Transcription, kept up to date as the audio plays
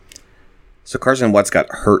So Carson Wentz got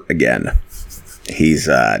hurt again. He's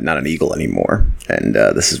not an Eagle anymore. And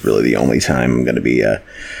this is really the only time I'm going to be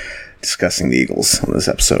discussing the Eagles on this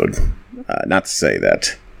episode. Not to say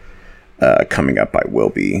that coming up I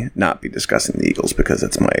will not be discussing the Eagles, because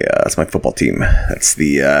it's my football team. That's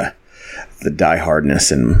the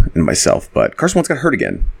diehardness in myself. But Carson Wentz got hurt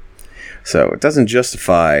again. So it doesn't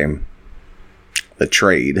justify the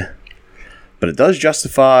trade, but it does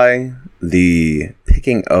justify the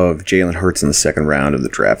picking of Jalen Hurts in the second round of the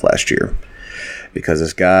draft last year, because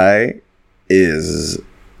this guy he's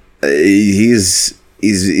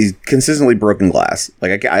consistently broken glass.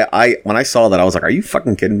 Like I when I saw that, I was like, are you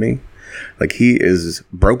fucking kidding me? Like, he is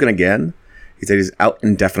broken again. He said he's out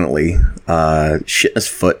indefinitely, shitting his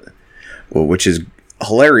foot, which is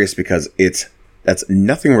hilarious because that's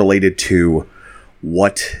nothing related to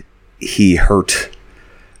what he hurt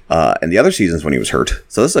in the other seasons when he was hurt.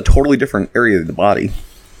 So this is a totally different area of the body.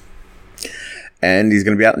 And he's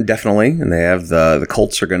going to be out indefinitely, and they have the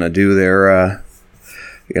Colts are going to do their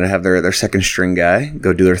going to have their second string guy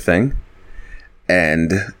go do their thing.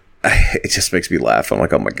 And it just makes me laugh. I'm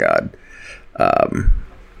like, oh my God. I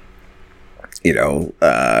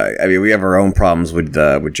mean, we have our own problems with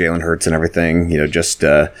Jalen Hurts and everything, because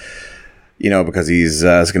he's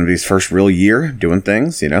it's going to be his first real year doing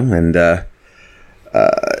things, and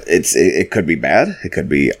it could be bad. It could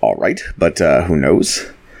be all right, but who knows?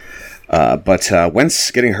 But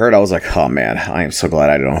Wentz getting hurt, I was like, oh man, I am so glad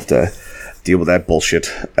I don't have to deal with that bullshit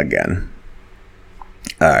again.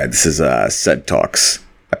 All right, this is Said Talks,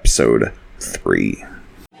 episode 3.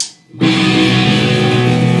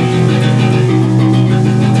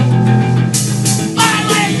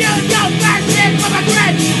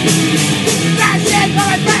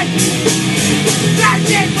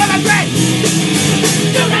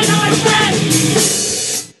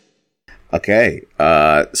 Okay,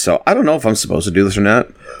 so I don't know if I'm supposed to do this or not.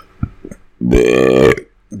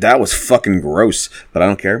 That was fucking gross, but I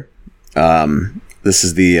don't care. This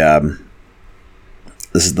is the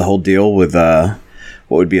whole deal with what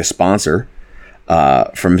would be a sponsor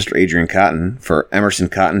from Mr. Adrian Cotton for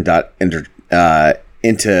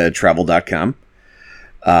emersonCotton.intotravel.com.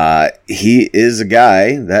 He is a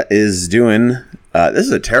guy that is doing this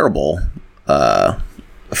is a terrible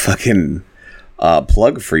fucking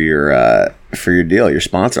plug for your deal, your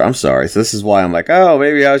sponsor. I'm sorry. So this is why I'm like, oh,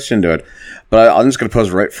 maybe I shouldn't do it. But I'm just gonna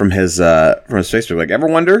post right from his Facebook. Like, ever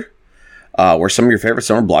wonder where some of your favorite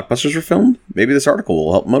summer blockbusters were filmed? Maybe this article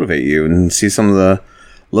will help motivate you and see some of the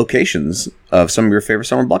locations of some of your favorite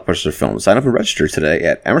summer blockbuster films. Sign up and register today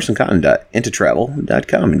at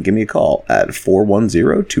emersonCotton.intotravel.com and give me a call at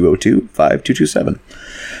 410-202-5227.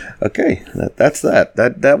 Okay, that's that.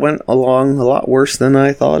 That went along a lot worse than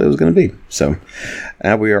I thought it was going to be. So,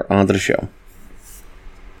 now we are on to the show.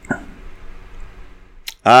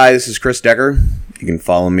 Hi, this is Chris Decker. You can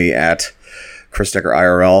follow me at Chris Decker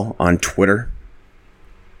IRL on Twitter.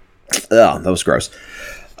 Oh, that was gross.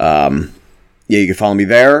 Yeah, you can follow me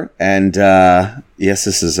there. And yes,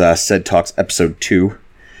 this is Said Talks episode 2.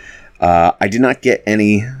 I did not get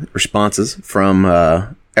any responses from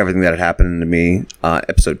everything that had happened to me on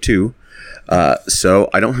episode 2.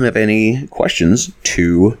 So I don't have any questions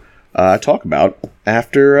to talk about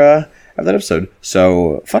after that episode.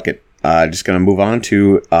 So fuck it. Just going to move on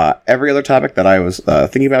to every other topic that I was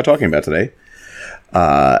thinking about talking about today.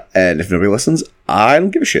 And if nobody listens, I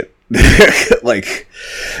don't give a shit. Like,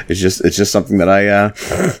 it's just something that I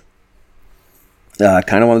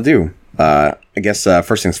kind of want to do. I guess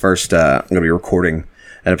first things first, I'm going to be recording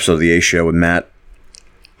an episode of the A Show with Matt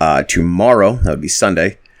tomorrow. That would be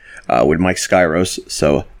Sunday with Mike Skyros.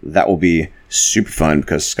 So that will be super fun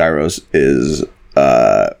because Skyros is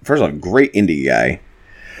first of all a great indie guy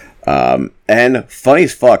and funny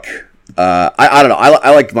as fuck. I don't know.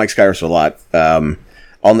 I like Mike Skyros a lot.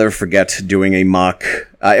 I'll never forget doing a mock.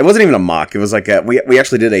 It wasn't even a mock. It was like we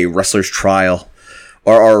actually did a wrestler's trial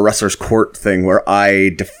or a wrestler's court thing where I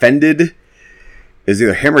defended. It was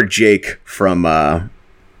either him or Jake from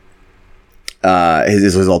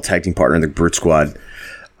his old tag team partner in the Brute Squad.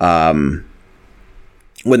 When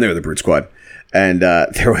they were the Brute Squad, and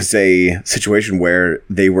there was a situation where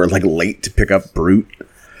they were like late to pick up Brute.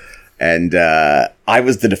 And I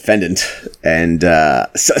was the defendant, and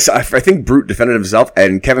so I think Brute defended himself,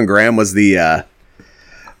 and Kevin Graham was the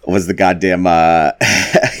goddamn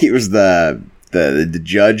he was the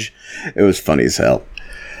judge. It was funny as hell.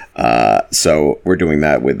 So we're doing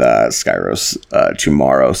that with Skyros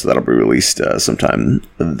tomorrow, so that'll be released sometime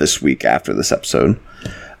this week after this episode.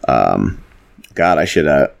 God, I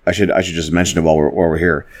should just mention it while we're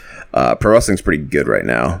here. Pro wrestling's pretty good right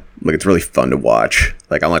now. Like, it's really fun to watch.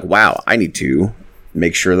 Like, I'm like, wow, I need to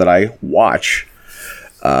make sure that I watch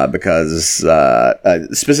because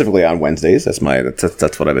specifically on Wednesdays, that's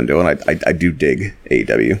what I've been doing. I do dig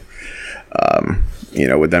AEW.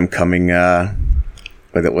 With them coming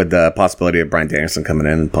with the possibility of Bryan Danielson coming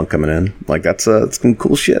in and Punk coming in, like that's some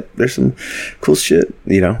cool shit. There's some cool shit.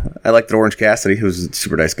 I like that Orange Cassidy, who's a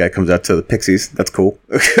super nice guy, comes out to the Pixies. That's cool.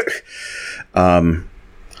 And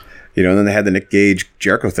then they had the Nick Gage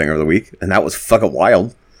Jericho thing over the week, and that was fucking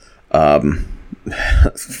wild.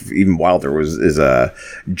 Even wilder is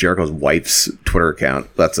Jericho's wife's Twitter account.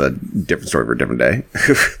 That's a different story for a different day.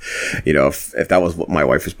 If that was what my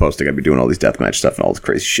wife was posting, I'd be doing all these deathmatch stuff and all this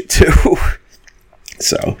crazy shit too.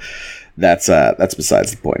 So that's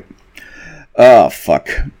besides the point. Oh fuck.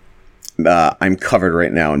 I'm covered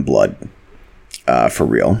right now in blood. For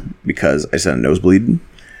real, because I had a nosebleed,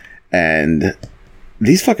 and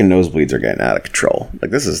these fucking nosebleeds are getting out of control. Like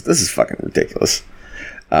this is fucking ridiculous.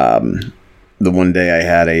 The one day I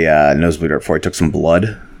had a nosebleed right before I took some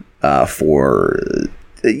blood for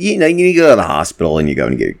you go to the hospital and you go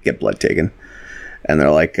and you get blood taken, and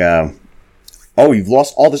they're like, oh, you've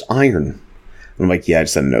lost all this iron. And I'm like, yeah, I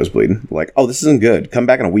just had a nosebleed. They're like, oh, this isn't good. Come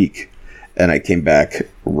back in a week. And I came back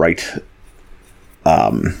right.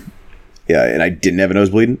 And I didn't have a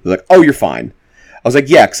nosebleed. They're like, oh, you're fine. I was like,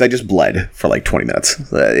 yeah, because I just bled for like 20 minutes.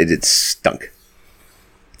 It stunk.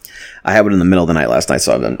 I had it in the middle of the night last night,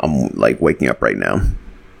 so I'm like waking up right now,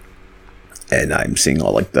 and I'm seeing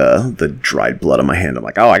all like the dried blood on my hand. I'm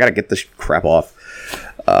like, oh, I gotta get this crap off.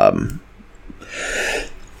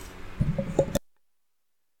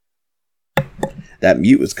 That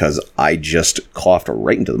mute was because I just coughed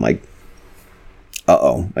right into the mic.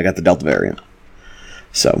 I got the Delta variant,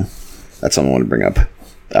 so that's something I want to bring up.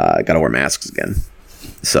 I gotta wear masks again,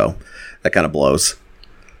 so that kind of blows.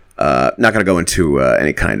 Not going to go into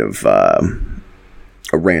any kind of a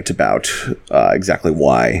rant about exactly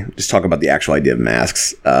why. Just talk about the actual idea of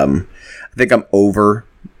masks. I think I'm over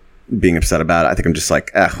being upset about it. I think I'm just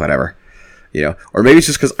like, whatever. Or maybe it's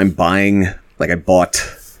just because I'm buying, like I bought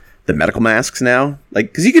the medical masks now.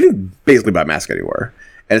 Like, because you can basically buy masks anywhere.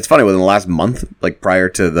 And it's funny, within the last month, like prior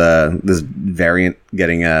to this variant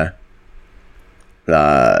getting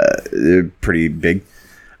pretty big,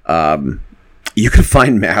 you can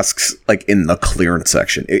find masks like in the clearance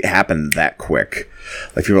section. It happened that quick.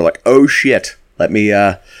 Like people are like, "Oh shit, let me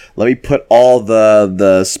put all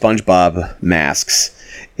the SpongeBob masks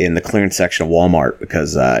in the clearance section of Walmart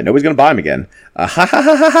because nobody's gonna buy them again."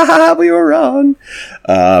 We were wrong.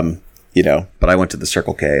 But I went to the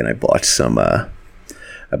Circle K and I bought some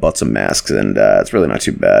masks, and it's really not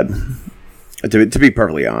too bad. To be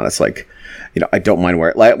perfectly honest, like. I don't mind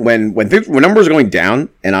wearing. Like when numbers are going down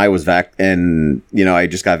and I was I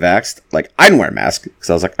just got vaxxed. Like I didn't wear a mask because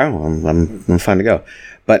I was like, oh, I'm fine to go.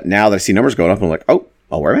 But now that I see numbers going up, I'm like, oh,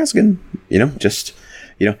 I'll wear a mask again.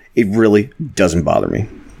 It really doesn't bother me.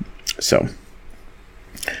 So,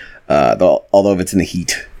 although if it's in the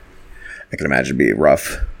heat, I can imagine it being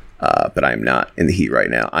rough. But I'm not in the heat right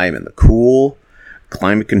now. I am in the cool,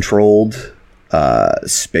 climate-controlled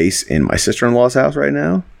space in my sister-in-law's house right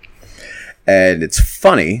now. And it's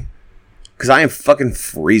funny because I am fucking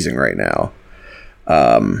freezing right now.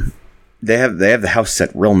 They have the house set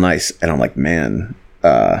real nice, and I'm like, man,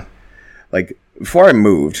 like before I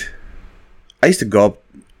moved, I used to go up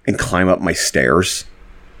and climb up my stairs,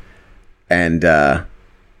 and I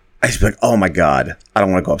used to be like, oh my god, I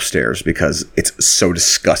don't want to go upstairs because it's so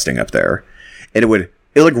disgusting up there, and it would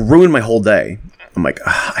ruin my whole day. I'm like,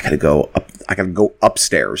 I gotta go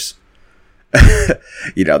upstairs.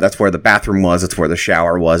 That's where the bathroom was. That's where the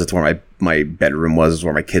shower was. It's where my bedroom was. It's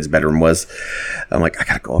where my kid's bedroom was. I'm like, I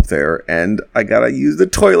gotta go up there and I gotta use the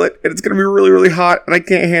toilet, and it's gonna be really, really hot, and I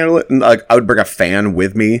can't handle it. And like, I would bring a fan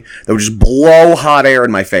with me that would just blow hot air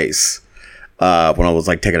in my face when I was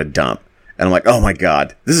like taking a dump. And I'm like, oh my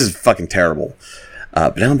god, this is fucking terrible.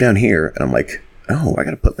 But now I'm down here, and I'm like, oh, I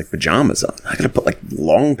gotta put like pajamas on. I gotta put like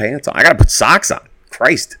long pants on. I gotta put socks on.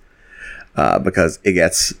 Christ, because it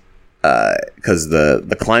gets. Because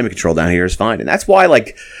the climate control down here is fine, and that's why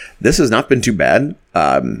like this has not been too bad.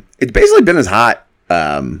 It's basically been as hot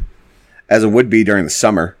as it would be during the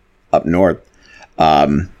summer up north,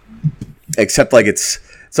 except like it's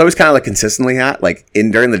always kind of like consistently hot. Like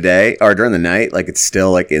during the day or during the night, like it's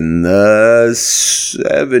still like in the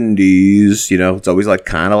 70s. It's always like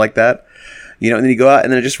kind of like that. And then you go out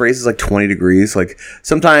and then it just raises like 20 degrees. Like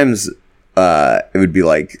sometimes it would be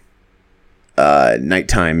like.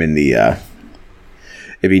 Nighttime in the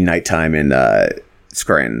it'd be nighttime in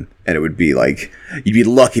Scranton, and it would be like, you'd be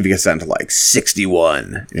lucky if you get down to like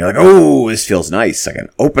 61. And you're like, oh, this feels nice. I can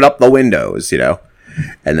open up the windows,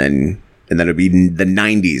 and then it'd be the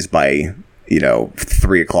 90s by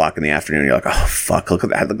 3 o'clock in the afternoon. You're like, oh fuck, look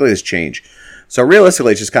at this change. So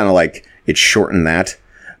realistically, it's just kind of like it's shortened that.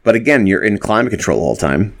 But again, you're in climate control the whole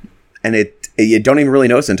time, and you don't even really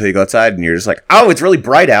notice it until you go outside, and you're just like, oh, it's really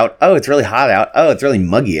bright out. Oh, it's really hot out. Oh, it's really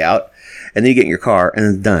muggy out. And then you get in your car, and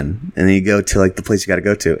it's done. And then you go to like the place you got to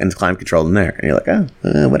go to, and it's climate controlled in there. And you're like, oh,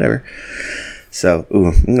 whatever. So,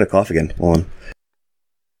 I'm gonna cough again. Hold on.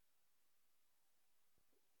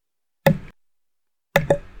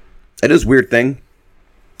 It is a weird thing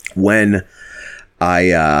when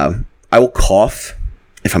I will cough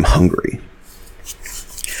if I'm hungry.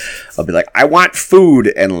 I'll be like, I want food,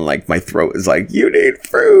 and like my throat is like, you need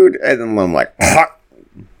food, and then I'm like, I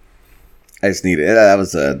just need it. That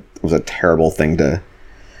was a terrible thing to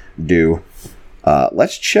do.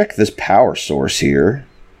 Let's check this power source here.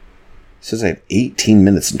 It says I have 18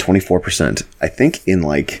 minutes and 24%. I think in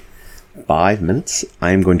like 5 minutes,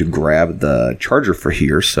 I am going to grab the charger for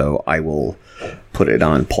here, so I will put it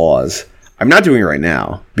on pause. I'm not doing it right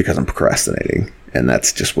now because I'm procrastinating, and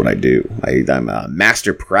that's just what I do. I'm a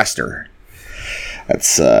master procrastinator.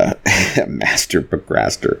 That's a master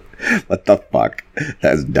procrastinator. What the fuck?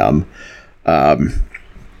 That's dumb. I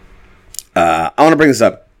want to bring this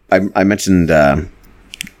up. I mentioned I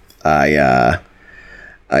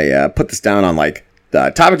put this down on like the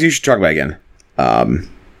topics you should talk about again.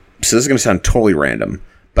 So this is going to sound totally random,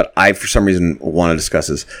 but I for some reason want to discuss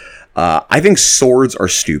this. I think swords are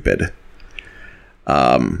stupid.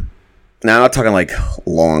 Now I'm not talking like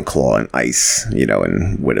Long Claw and Ice,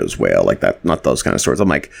 and Widow's Wail, like that. Not those kind of swords. I'm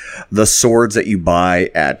like the swords that you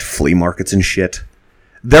buy at flea markets and shit.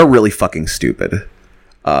 They're really fucking stupid.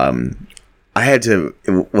 I had to,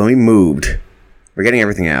 when we moved, we're getting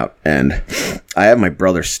everything out, and I have my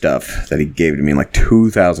brother's stuff that he gave to me in like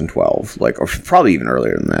 2012, or probably even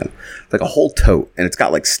earlier than that, like a whole tote, and it's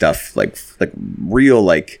got like stuff, like real,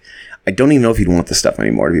 like, I don't even know if he'd want the stuff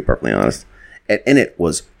anymore, to be perfectly honest. And in it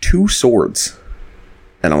was 2 swords,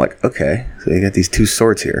 and I'm like, okay, so you got these 2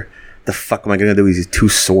 swords here. The fuck am I gonna do with these 2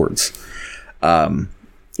 swords? And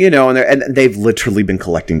they've literally been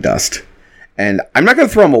collecting dust, and I'm not gonna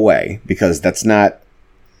throw them away because that's not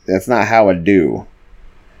how I do.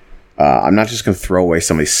 I'm not just gonna throw away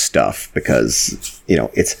somebody's stuff because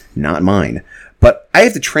it's not mine. But I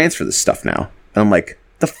have to transfer this stuff now, and I'm like,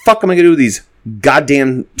 the fuck am I gonna do with these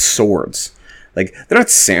goddamn swords? Like, they're not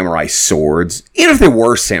samurai swords. Even if they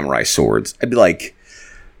were samurai swords, I'd be like,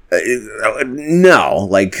 no.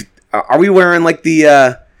 Like, are we wearing like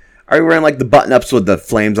the button-ups with the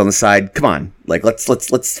flames on the side? Come on. Like,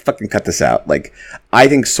 let's fucking cut this out. Like, I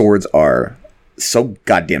think swords are so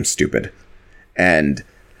goddamn stupid. And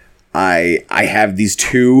I have these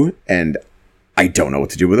 2, and I don't know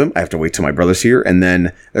what to do with them. I have to wait till my brother's here, and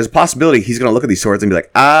then there's a possibility he's going to look at these swords and be like,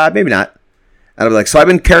 maybe not. And I'll be like, so I've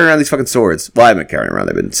been carrying around these fucking swords. Well, I haven't been carrying around.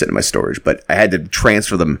 They've been sitting in my storage, but I had to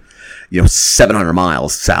transfer them, 700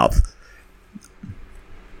 miles south.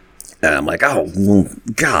 And I'm like, oh, well,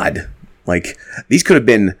 God. Like, these could have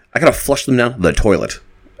been, I could have flushed them down the toilet.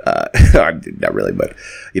 Not really, but,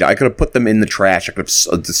 I could have put them in the trash. I could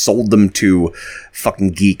have sold them to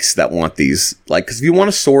fucking geeks that want these. Like, because if you want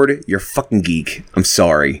a sword, you're a fucking geek. I'm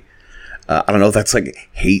sorry. I don't know if that's like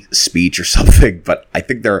hate speech or something, but I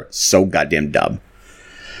think they're so goddamn dumb.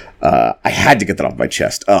 I had to get that off my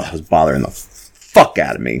chest. Oh, it was bothering the fuck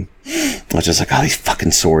out of me. I was just like, these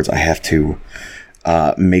fucking swords, I have to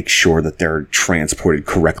make sure that they're transported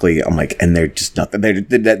correctly. I'm like, and they're just not,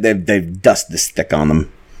 they've dust this thick on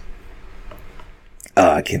them.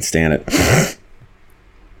 I can't stand it.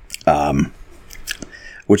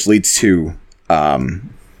 Which leads to,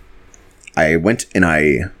 I went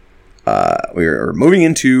and we were moving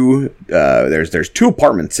into, there's 2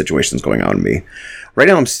 apartment situations going on with me. Right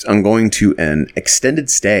now I'm going to an extended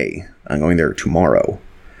stay. I'm going there tomorrow.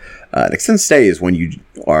 An extended stay is when you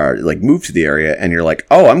are like moved to the area and you're like,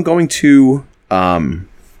 oh,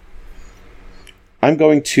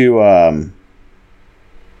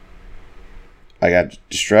 I got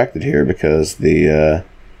distracted here because the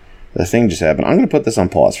thing just happened. I'm going to put this on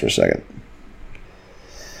pause for a second.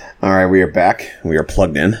 All right, we are back. We are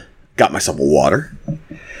plugged in. Got myself a water.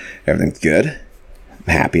 Everything's good. I'm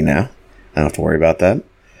happy now. I don't have to worry about that.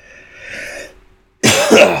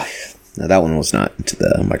 Now, that one was not into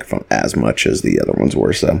the microphone as much as the other ones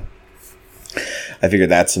were, so I figured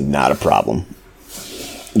that's not a problem.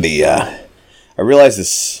 I realized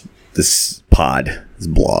this pod, this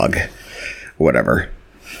blog, whatever,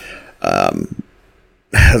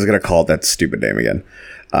 I was gonna call it that stupid name again.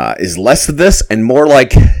 Is less of this and more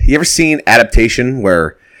like, you ever seen Adaptation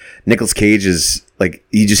where Nicolas Cage is like,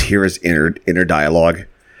 you just hear his inner dialogue?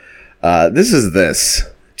 This is this.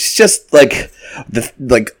 It's just like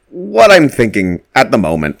what I'm thinking at the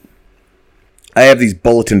moment. I have these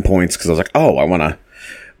bulletin points because I was like, oh, I want to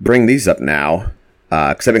bring these up now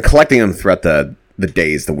because I've been collecting them throughout the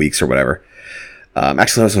days, the weeks, or whatever.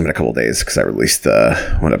 Actually, it's only been a couple of days because I released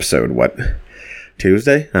one episode.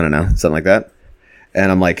 Tuesday? I don't know, something like that.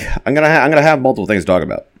 And I'm like, I'm gonna have multiple things to talk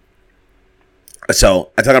about.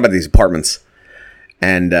 So I talk about these apartments,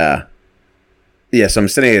 and so I'm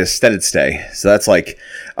staying at a extended stay. So that's like,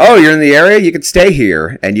 oh, you're in the area, you could stay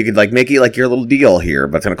here, and you could like make it like your little deal here,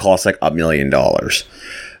 but it's gonna cost like $1 million.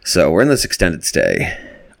 So we're in this extended stay,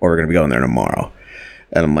 or we're gonna be going there tomorrow.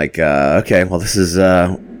 And I'm like, okay, well, this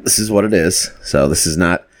is what it is. So this is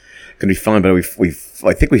not gonna be fun, but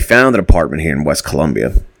I think we found an apartment here in West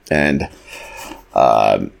Columbia, and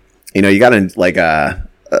you gotta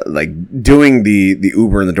like doing the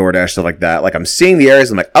Uber and the DoorDash stuff like that. Like I'm seeing the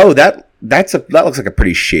areas, I'm like, oh, that looks like a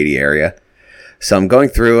pretty shady area. So I'm going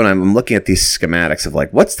through and I'm looking at these schematics of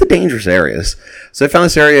like, what's the dangerous areas? So I found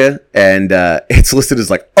this area and it's listed as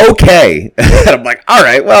like, okay. And I'm like, all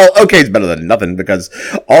right, well, okay, it's better than nothing because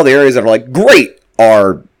all the areas that are like great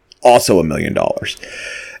are also $1 million.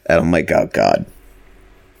 And I'm like, oh God.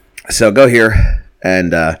 So go here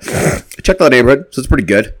and check the neighborhood. So it's pretty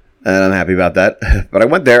good. And I'm happy about that. But I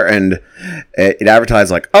went there and it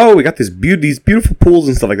advertised like, oh, we got these beautiful pools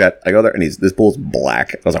and stuff like that. I go there and this pool's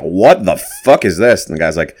black. I was like, what the fuck is this? And the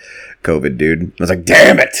guy's like, COVID, dude. I was like,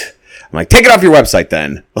 damn it. I'm like, take it off your website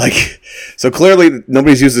then. Like, so clearly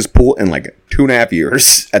nobody's used this pool in like 2.5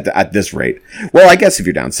 years at this rate. Well, I guess if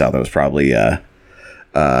you're down south, it was probably, they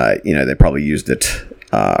probably used it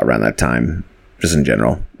around that time, just in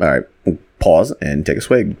general. All right, we'll pause and take a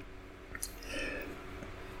swig.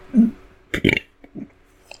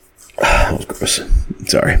 That was gross.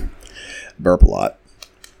 Sorry. Burp a lot.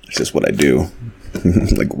 It's just what I do.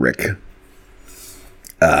 Like Rick.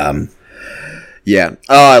 Yeah.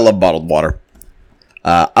 Oh, I love bottled water.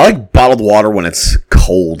 I like bottled water when it's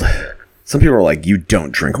cold. Some people are like, you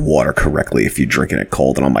don't drink water correctly if you're drinking it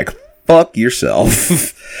cold. And I'm like, fuck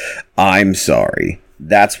yourself. I'm sorry.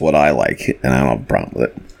 That's what I like. And I don't have a problem with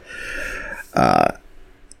it.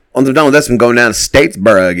 Once I'm done with this, I'm going down to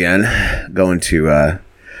Statesboro again. Going to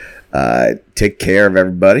take care of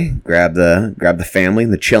everybody, grab the family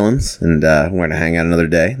and the chillins, and we're going to hang out another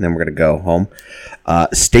day. And then we're going to go home.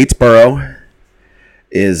 Statesboro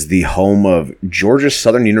is the home of Georgia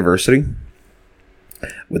Southern University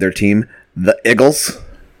with their team, the Eagles.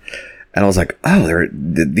 And I was like, oh,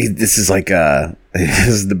 this is like this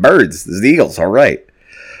is the Birds, this is the Eagles, all right.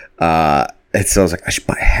 And so I was like, I should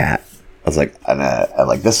buy a hat. I was like, I'm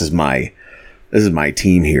like, this is my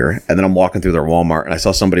team here. And then I'm walking through their Walmart and I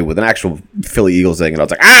saw somebody with an actual Philly Eagles thing, and I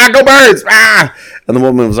was like, go Birds! Ah! And the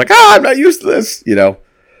woman was like, I'm not used to this,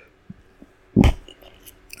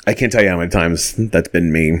 I can't tell you how many times that's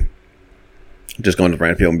been me. Just going to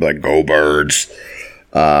random people and be like, go Birds!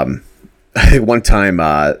 One time,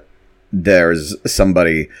 there's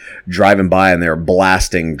somebody driving by and they were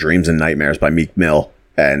blasting Dreams and Nightmares by Meek Mill,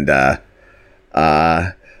 and I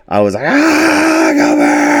was like, go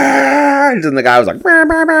Birds! And the guy was like, bah,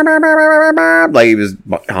 bah, bah, bah, bah, bah, bah. Like he was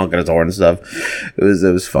honking his horn and stuff. It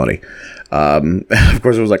was funny. Of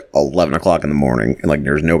course, it was like 11 o'clock in the morning, and like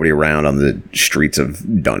there's nobody around on the streets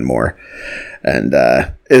of Dunmore. And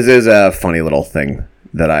it is a funny little thing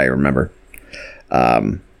that I remember.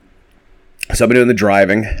 So I've been doing the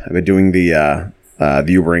driving. I've been doing the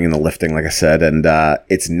Ubering and the lifting, like I said, and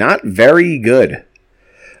it's not very good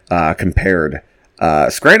compared.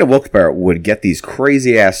 Scranton Wilkes-Barre would get these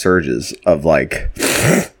crazy ass surges of like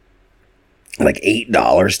 $8,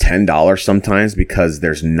 $10 sometimes because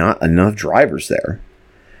there's not enough drivers there.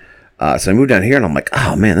 So I moved down here and I'm like,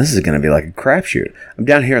 oh man, this is going to be like a crapshoot. I'm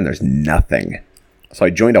down here and there's nothing. So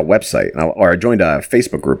I joined a website or I joined a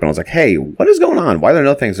Facebook group and I was like, hey, what is going on? Why are there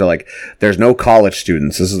no things? They're like, there's no college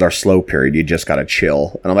students. This is our slow period. You just got to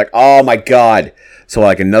chill. And I'm like, oh my God. So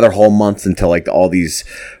like another whole month until like all these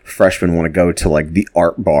freshmen want to go to like the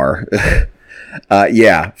art bar.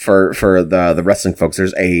 Yeah, for the wrestling folks,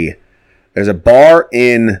 there's a bar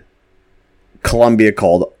in Columbia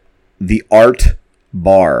called the Art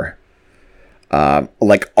Bar.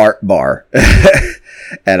 Like art bar.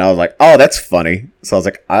 And I was like, oh, that's funny. So I was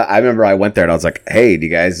like, I remember I went there and I was like, hey, do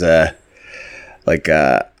you guys I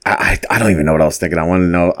don't even know what I was thinking. I wanted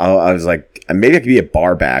to know. I was like, maybe I could be a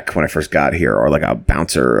bar back when I first got here, or like a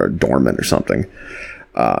bouncer or a doorman or something.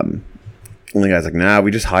 And the guy's like, nah,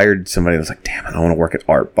 we just hired somebody. I was like, damn it, I want to work at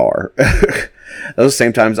Art Bar. Those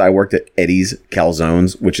same times I worked at Eddie's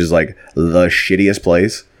Calzones, which is like the shittiest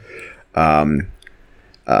place.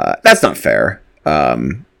 That's not fair.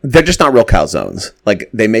 They're just not real calzones. Like,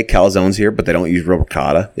 they make calzones here, but they don't use real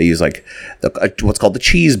ricotta. They use like what's called the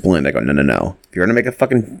cheese blend. I go, no. If you're gonna make a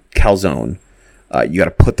fucking calzone, you got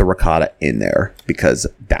to put the ricotta in there because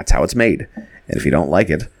that's how it's made. And if you don't like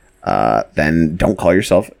it, then don't call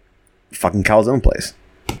yourself fucking calzone place.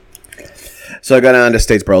 So I got down to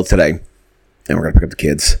Statesboro today, and we're gonna pick up the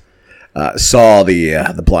kids. Saw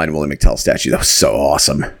the blind Willie McTell statue. That was so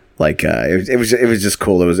awesome. Like, it was just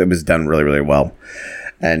cool. It was done really, really well.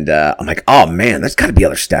 And I'm like, oh man, there's got to be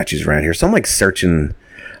other statues around here. So I'm like searching.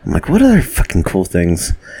 I'm like, what other fucking cool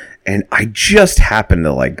things? And I just happened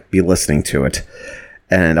to like be listening to it,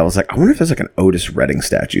 and I was like, I wonder if there's like an Otis Redding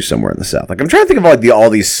statue somewhere in the South. Like, I'm trying to think of like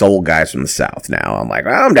all these soul guys from the South now. I'm like,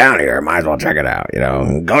 well, I'm down here, might as well check it out. You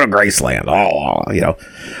know, go to Graceland. Oh, you know.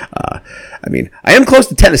 I mean, I am close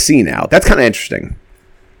to Tennessee now. That's kind of interesting.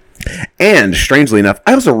 And strangely enough,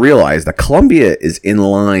 I also realized that Columbia is in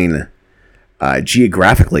line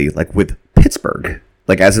geographically, like with Pittsburgh.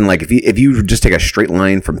 Like, as in, like, if you just take a straight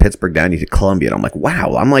line from Pittsburgh down to Columbia, and I'm like,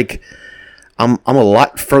 wow, I'm a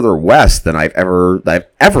lot further west than I've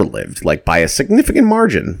ever lived, like by a significant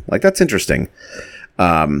margin. Like, that's interesting.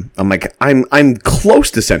 I'm like, I'm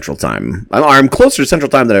close to Central Time. I'm closer to Central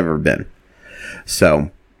Time than I've ever been.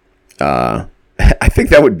 So, I think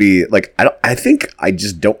that would be like, I think I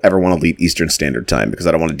just don't ever want to leave Eastern Standard Time because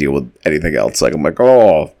I don't want to deal with anything else. Like, I'm like,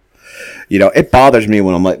 oh, you know, it bothers me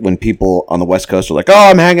when I'm like, when people on the West Coast are like, oh,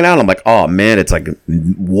 I'm hanging out. I'm like, oh man, it's like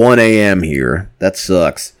 1 a.m. here. That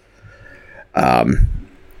sucks.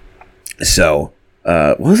 So,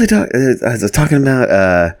 what was I talking? I was talking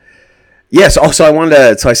about, yes. Also,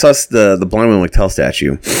 I saw the Blind Willie McTell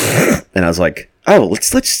statue, and I was like, oh, let's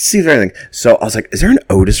see if there's anything. So I was like, is there an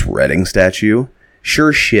Otis Redding statue?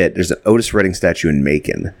 Sure shit, there's an Otis Redding statue in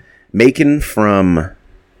Macon. Macon from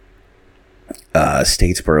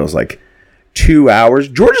Statesboro is like 2 hours.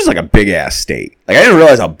 Georgia's like a big ass state. Like, I didn't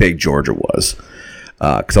realize how big Georgia was.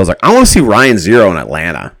 Because I was like, I want to see Ryan Zero in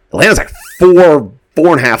Atlanta. Atlanta's like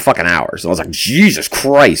 4.5 fucking hours. And I was like, Jesus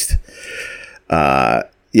Christ.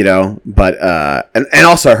 You know, but and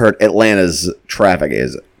also I heard Atlanta's traffic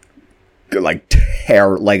is like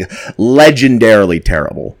legendarily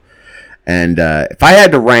terrible. And if I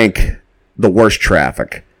had to rank the worst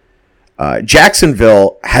traffic,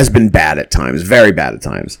 Jacksonville has been bad at times, very bad at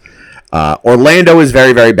times. Orlando is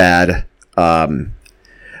very, very bad.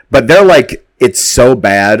 But they're like, it's so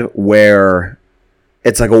bad where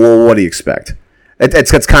it's like, well, what do you expect?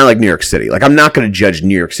 It's kind of like New York City. Like, I'm not going to judge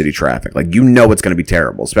New York City traffic. Like, you know it's going to be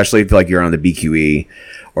terrible, especially if like you're on the BQE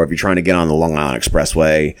or if you're trying to get on the Long Island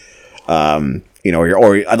Expressway. You know,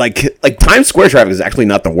 or like Times Square traffic is actually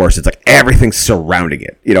not the worst. It's like everything surrounding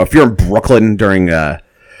it. You know, if you're in Brooklyn during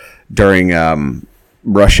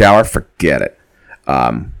rush hour, forget it.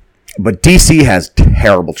 But DC has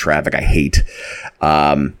terrible traffic. I hate.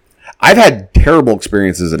 I've had terrible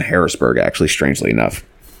experiences in Harrisburg, actually, strangely enough,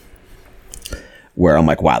 where I'm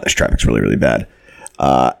like, wow, this traffic's really, really bad.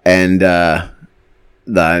 I'm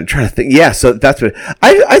trying to think. Yeah, so that's what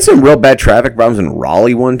I had some real bad traffic problems in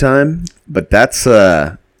Raleigh one time, but that's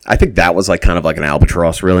I think that was like kind of like an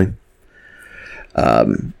albatross, really.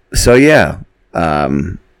 So yeah,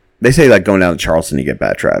 they say like going down to Charleston you get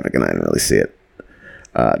bad traffic, and I didn't really see it.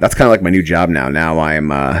 That's kind of like my new job now. Now I'm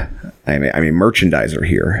a merchandiser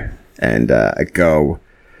here, and I go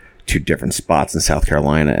to different spots in South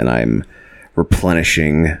Carolina, and I'm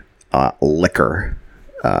replenishing liquor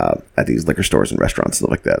at these liquor stores and restaurants, stuff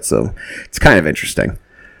like that. So it's kind of interesting.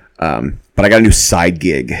 But I got a new side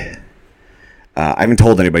gig. I haven't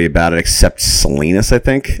told anybody about it except Salinas, I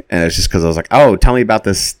think. And it's just because I was like, oh, tell me about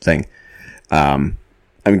this thing. I'm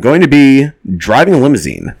going to be driving a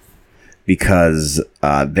limousine because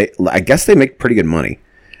I guess they make pretty good money.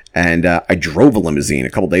 And I drove a limousine a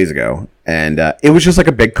couple days ago, and it was just like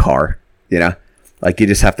a big car, you know? Like, you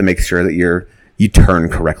just have to make sure that you turn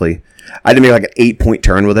correctly. I had to make like an 8-point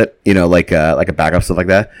turn with it, you know, like a backup, stuff like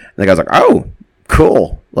that. And the guy's like, oh,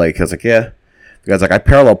 cool. Like, I was like, yeah. The guy's like, I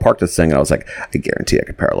parallel parked this thing. And I was like, I guarantee I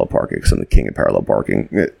can parallel park it because I'm the king of parallel parking.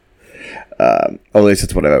 At least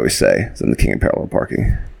that's what I always say. So I'm the king of parallel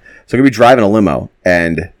parking. So I'm going to be driving a limo.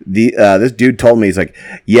 And this dude told me, he's like,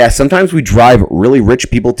 yeah, sometimes we drive really rich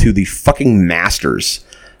people to the fucking Masters.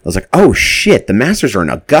 I was like, oh, shit, the Masters are in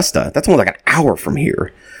Augusta. That's only like an hour from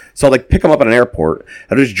here. So I'll like pick them up at an airport.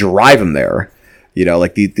 I'll just drive them there. You know,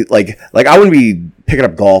 like like I wouldn't be picking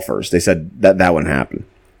up golfers. They said that wouldn't happen.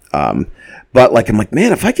 But like, I'm like,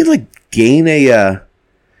 man, if I could like gain a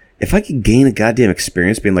goddamn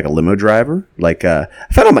experience being like a limo driver, like I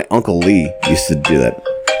found out my Uncle Lee used to do that.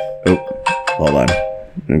 Oh, hold on,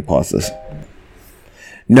 let me pause this.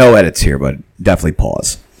 No edits here, but definitely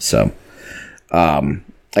pause. So, I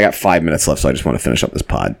got 5 minutes left, so I just want to finish up this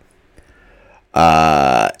pod.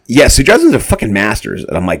 Yeah, so he drives into fucking Masters,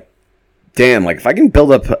 and I'm like, damn, like if I can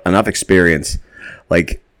build up enough experience,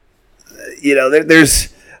 like, you know,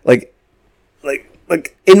 there's like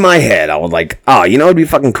in my head, I would like, oh, you know, it'd be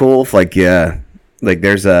fucking cool if like, yeah, like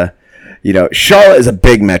there's a, you know, Charlotte is a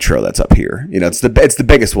big metro that's up here. You know, it's the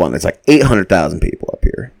biggest one. It's like 800,000 people up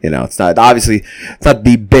here. You know, it's not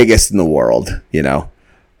the biggest in the world. You know,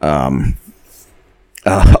 although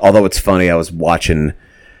it's funny, I was watching,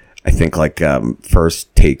 I think like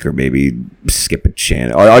First Take or maybe Skip a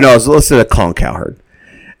Channel. Oh no, I was listening to Colin Cowherd,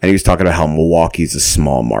 and he was talking about how Milwaukee's a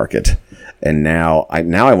small market. And now I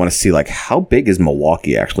want to see like how big is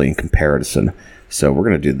Milwaukee actually in comparison. So we're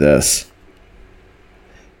gonna do this.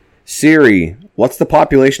 Siri, what's the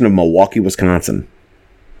population of Milwaukee, Wisconsin?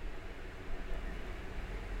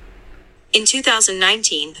 In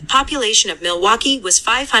 2019, the population of Milwaukee was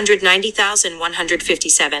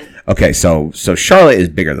 590,157. Okay, so Charlotte is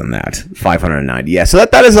bigger than that, 590. Yeah, so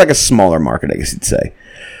that is like a smaller market, I guess you'd say.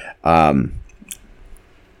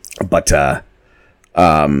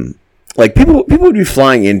 Like people would be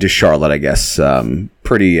flying into Charlotte, I guess,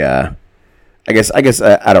 pretty, I guess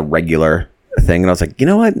at a regular thing. And I was like, you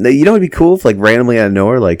know what? You know, it'd be cool if like randomly out of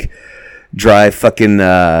nowhere, like drive fucking,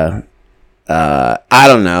 I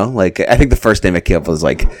don't know. Like, I think the first name I came up was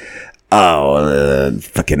like,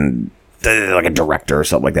 fucking, like a director or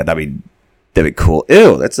something like that. That'd be cool.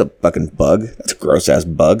 Ew, that's a fucking bug. That's a gross ass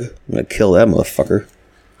bug. I'm gonna kill that motherfucker.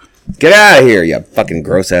 Get out of here, you fucking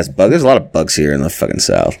gross ass bug. There's a lot of bugs here in the fucking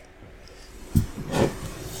South.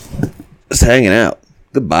 Just hanging out.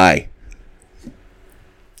 Goodbye.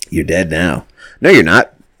 You're dead now. No, you're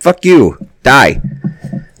not. Fuck you. Die.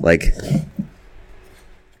 Like,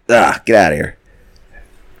 get out of here.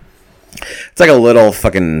 It's like a little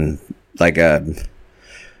fucking, like a,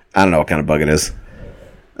 I don't know what kind of bug it is.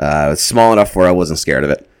 It's small enough where I wasn't scared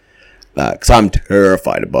of it. Because I'm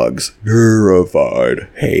terrified of bugs. Terrified.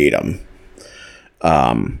 Hate them.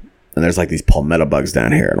 And there's like these palmetto bugs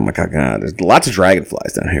down here. And I'm like, oh God, there's lots of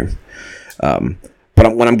dragonflies down here.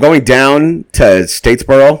 But when I'm going down to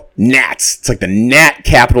Statesboro, gnats. It's like the gnat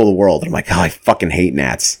capital of the world. And I'm like, oh, I fucking hate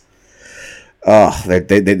gnats. Oh, they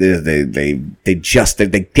get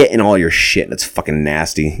in all your shit and it's fucking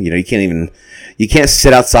nasty. You know, you can't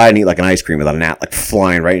sit outside and eat like an ice cream without a gnat like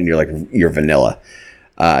flying right into your vanilla.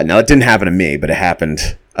 Now that didn't happen to me, but it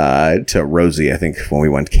happened to Rosie, I think, when we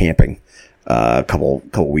went camping a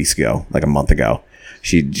couple weeks ago, like a month ago.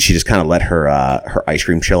 She just kind of let her ice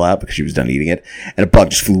cream chill out because she was done eating it, and a bug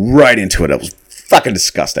just flew right into it. It was fucking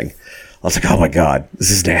disgusting. I was like, oh my God, this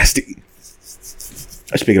is nasty.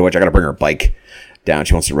 Speaking of which, I gotta bring her bike down.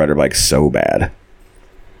 She wants to ride her bike so bad.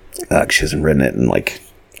 She hasn't ridden it in like,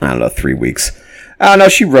 I don't know, 3 weeks. No,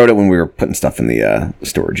 she rode it when we were putting stuff in the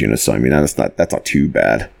storage unit. So I mean, that's not too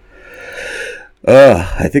bad.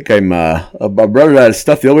 I think I'm running out of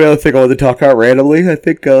stuff. The only other thing I wanted to talk about randomly, I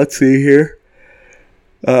think, let's see here.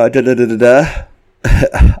 I think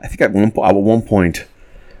at one point,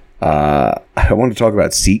 I wanted to talk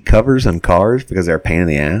about seat covers on cars because they're a pain in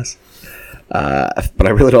the ass. But I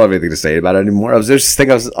really don't have anything to say about it anymore. I'm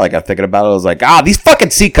thinking about it. I was like, these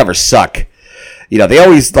fucking seat covers suck. You know, they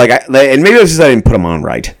always like, and maybe it was just I didn't put them on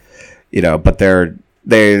right. You know, but they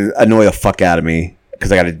annoy the fuck out of me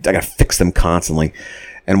because I gotta fix them constantly.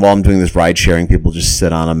 And while I'm doing this ride sharing, people just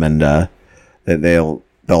sit on them and they'll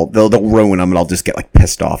ruin them, and I'll just get like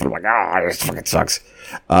pissed off. And I'm like, this fucking sucks.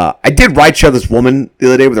 I did ride share this woman the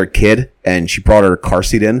other day with her kid, and she brought her car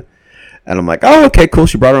seat in, and I'm like, oh, okay, cool.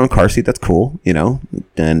 She brought her own car seat. That's cool, you know.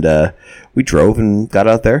 And we drove and got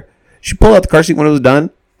out there. She pulled out the car seat when it was done,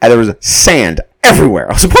 and there was sand everywhere.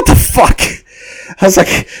 I was like, what the fuck? I was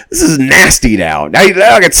like, this is nasty now. Now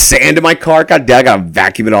I got sand in my car. God damn, I gotta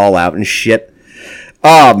vacuum it all out and shit.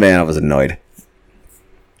 Oh man, I was annoyed.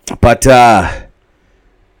 But that's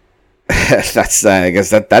I guess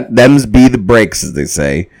that them's be the breaks, as they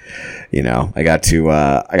say. You know, I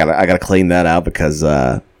gotta clean that out because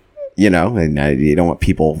you know, and you don't want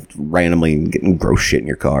people randomly getting gross shit in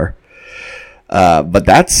your car. But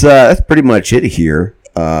that's pretty much it here.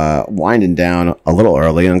 Winding down a little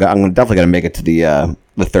early. I'm definitely gonna make it to the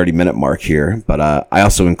 30-minute mark here. But I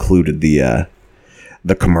also included the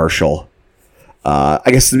commercial. I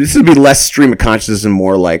guess this would be less stream of consciousness and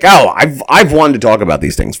more like, I've wanted to talk about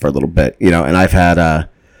these things for a little bit, you know, and I've had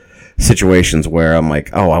situations where I'm like,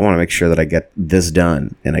 oh, I want to make sure that I get this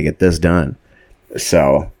done and I get this done.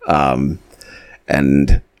 So,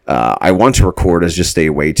 and I want to record as just a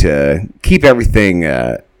way to keep everything,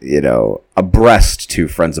 abreast to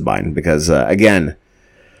friends of mine, because again,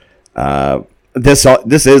 this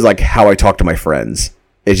is like how I talk to my friends.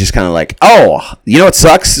 It's just kind of like, oh, you know what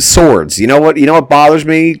sucks? Swords. You know what bothers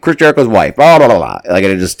me? Chris Jericho's wife. Blah blah blah blah. Like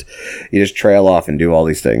you just trail off and do all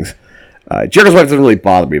these things. Jericho's wife doesn't really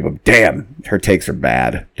bother me, but damn, her takes are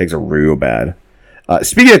bad. Takes are real bad.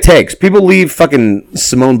 Speaking of takes, people leave fucking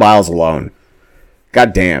Simone Biles alone.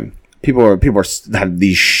 God damn, people are have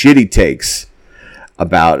these shitty takes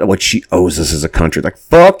about what she owes us as a country. Like,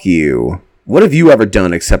 fuck you. What have you ever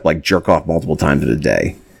done except like jerk off multiple times in a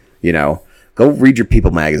day? Go read your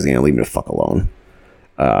People magazine and leave me the fuck alone.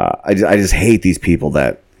 I just hate these people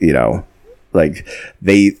that, like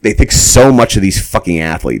they think so much of these fucking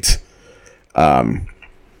athletes. Like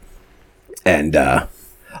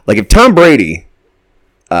if Tom Brady,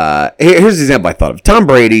 here's the example I thought of. If Tom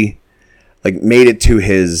Brady like made it to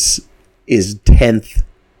his 10th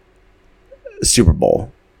Super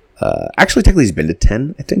Bowl. Actually, technically, he's been to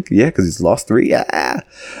 10, I think. Yeah, because he's lost 3. Yeah.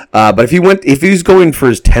 But if he's going for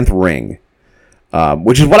his 10th ring,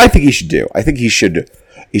 which is what I think he should do. I think he should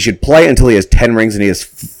play until he has 10 rings and he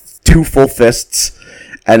has 2 full fists.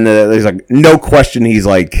 And there's like no question he's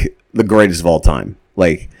like the greatest of all time.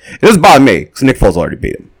 Like, it doesn't bother me because Nick Foles already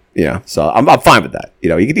beat him. So I'm fine with that.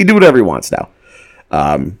 He can do whatever he wants now.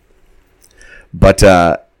 But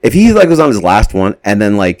if he like was on his last one and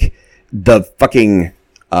then like the fucking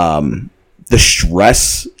the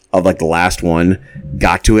stress of like the last one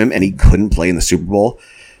got to him and he couldn't play in the Super Bowl,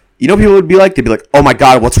 people would be like, they'd be like, oh my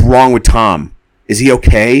God, what's wrong with Tom? Is he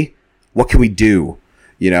okay? What can we do?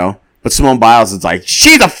 But Simone Biles is like,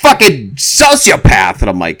 she's a fucking sociopath. And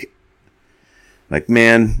I'm like,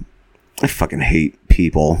 man, I fucking hate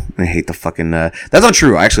people. I hate the fucking, that's not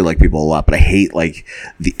true. I actually like people a lot, but I hate like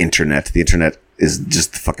the internet. The internet is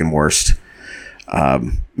just the fucking worst.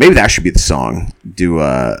 Maybe that should be the song.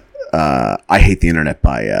 I Hate the Internet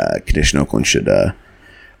by Condition Oakland should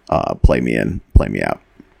play me out.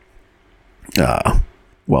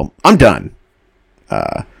 Well, I'm done.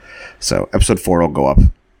 So episode 4 will go up.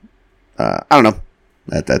 I don't know,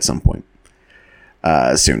 at some point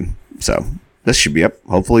soon. So this should be up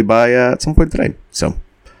hopefully by at some point today. So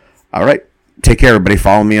all right, take care, everybody.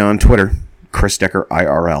 Follow me on Twitter, Chris Decker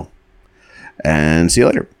IRL, and see you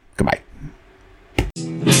later. Goodbye.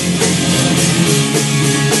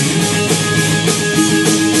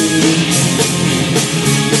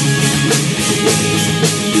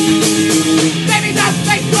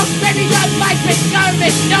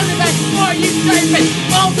 Garbage, universe, for you surface,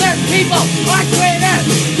 older people are